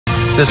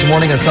This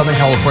morning, a Southern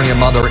California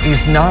mother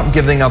is not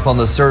giving up on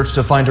the search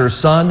to find her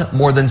son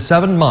more than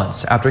 7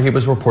 months after he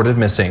was reported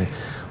missing.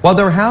 While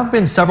there have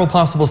been several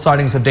possible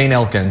sightings of Dane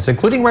Elkins,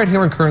 including right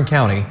here in Kern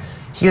County,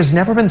 he has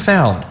never been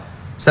found.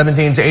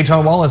 17's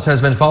H.R. Wallace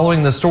has been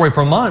following the story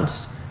for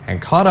months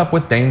and caught up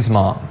with Dane's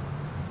mom.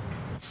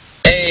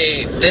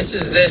 Hey, this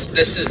is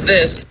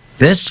this.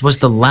 This was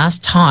the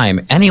last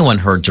time anyone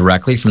heard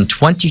directly from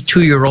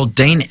 22-year-old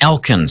Dane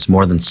Elkins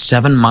more than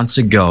 7 months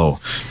ago.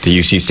 The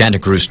UC Santa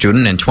Cruz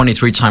student and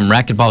 23-time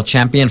racquetball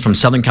champion from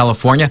Southern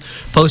California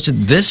posted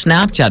this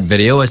Snapchat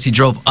video as he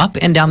drove up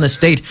and down the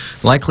state,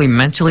 likely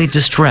mentally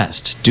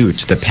distressed due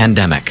to the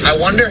pandemic. I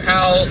wonder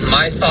how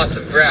my thoughts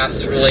of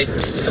grass relate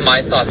to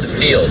my thoughts of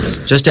fields.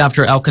 Just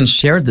after Elkins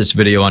shared this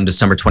video on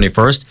December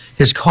 21st,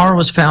 his car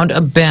was found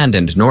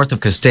abandoned north of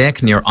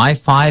Castaic near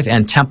I-5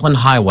 and Templin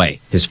Highway.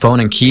 His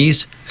phone and keys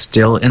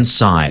still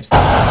inside.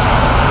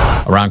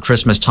 Around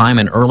Christmas time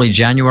in early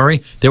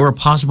January, there were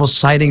possible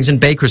sightings in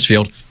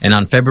Bakersfield, and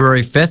on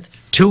February 5th,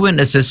 2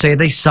 witnesses say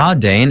they saw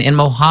Dane in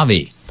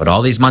Mojave. But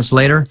all these months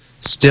later,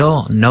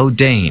 still no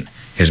Dane.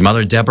 His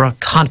mother, Deborah,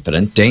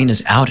 confident Dane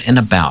is out and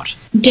about.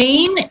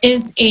 Dane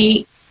is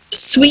a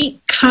sweet,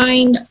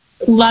 kind,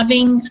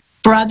 loving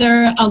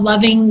brother, a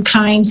loving,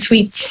 kind,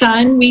 sweet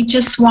son. We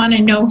just want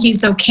to know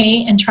he's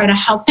okay and try to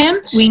help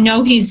him. We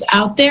know he's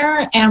out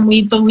there, and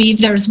we believe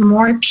there's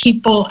more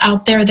people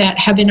out there that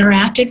have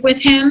interacted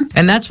with him.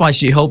 And that's why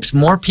she hopes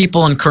more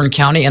people in Kern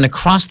County and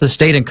across the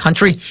state and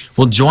country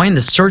will join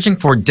the Searching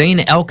for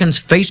Dane Elkins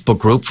Facebook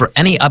group for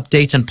any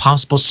updates and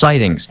possible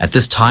sightings. At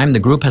this time, the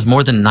group has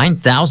more than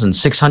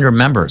 9,600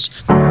 members.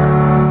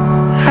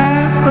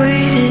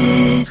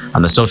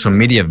 On the social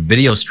media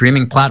video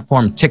streaming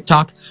platform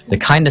TikTok, the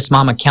Kindness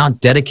Mom account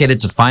dedicated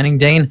to finding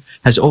Dane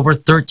has over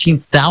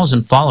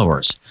 13,000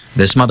 followers.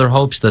 This mother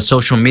hopes the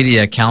social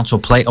media accounts will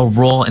play a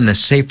role in the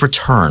safe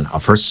return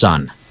of her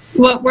son.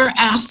 What we're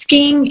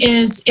asking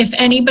is if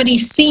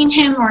anybody's seen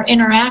him or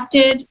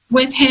interacted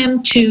with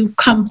him to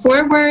come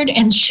forward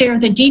and share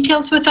the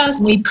details with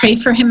us. We pray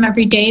for him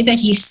every day that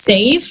he's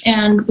safe,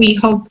 and we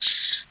hope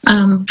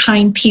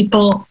kind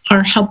people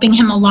are helping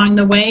him along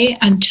the way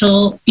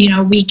until,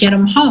 we get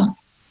him home.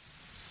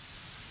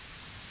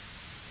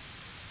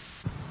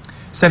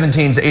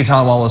 17's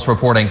H.R. Wallace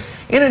reporting.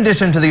 In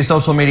addition to the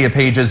social media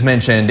pages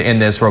mentioned in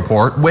this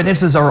report,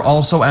 witnesses are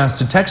also asked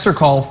to text or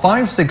call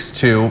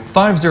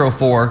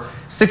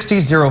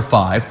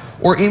 562-504-6005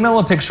 or email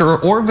a picture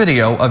or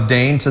video of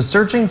Dane to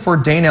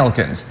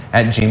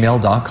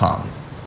searchingfordane.elkins@gmail.com.